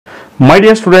My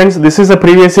dear students, this is a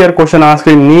previous year question asked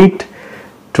in NEET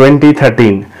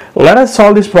 2013. Let us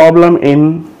solve this problem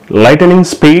in lightning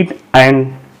speed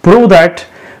and prove that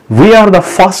we are the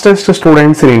fastest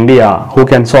students in India who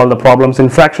can solve the problems in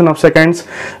fraction of seconds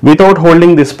without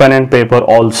holding this pen and paper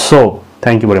also.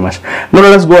 Thank you very much. Now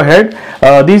let us go ahead.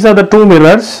 These are the two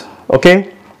mirrors.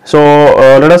 Okay. So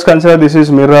let us consider this is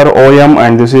mirror OM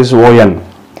and this is ON.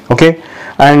 Okay.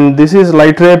 And this is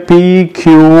light ray P,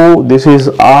 Q, this is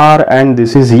R and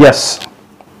this is S.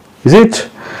 Is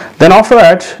it? Then after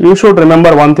that you should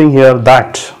remember one thing here,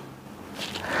 that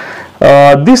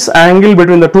this angle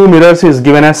between the two mirrors is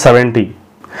given as 70,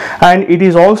 and it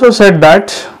is also said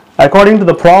that according to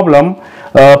the problem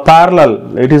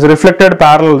parallel, it is reflected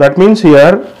parallel. That means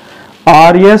here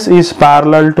RS is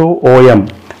parallel to OM.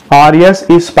 RS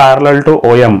is parallel to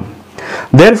OM.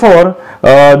 Therefore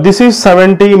this is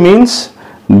 70 means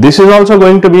this is also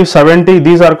going to be 70.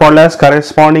 These are called as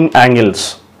corresponding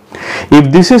angles.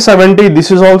 If this is 70, this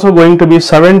is also going to be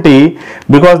 70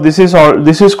 because this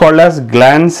is called as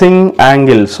glancing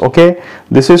angles. Okay,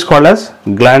 this is called as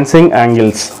glancing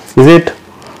angles. Is it?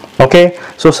 Okay,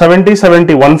 so 70,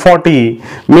 70, 140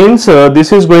 means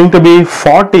this is going to be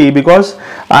 40 because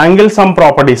angle sum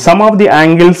property. Sum of the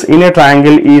angles in a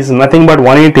triangle is nothing but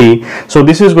 180. So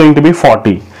this is going to be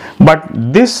 40. But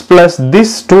this plus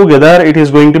this together, it is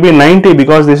going to be 90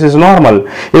 because this is normal.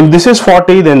 If this is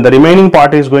 40, then the remaining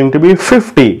part is going to be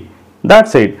 50.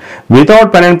 That's it.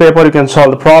 Without pen and paper, you can solve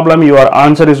the problem. Your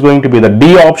answer is going to be the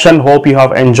D option. Hope you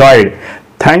have enjoyed.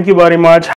 Thank you very much.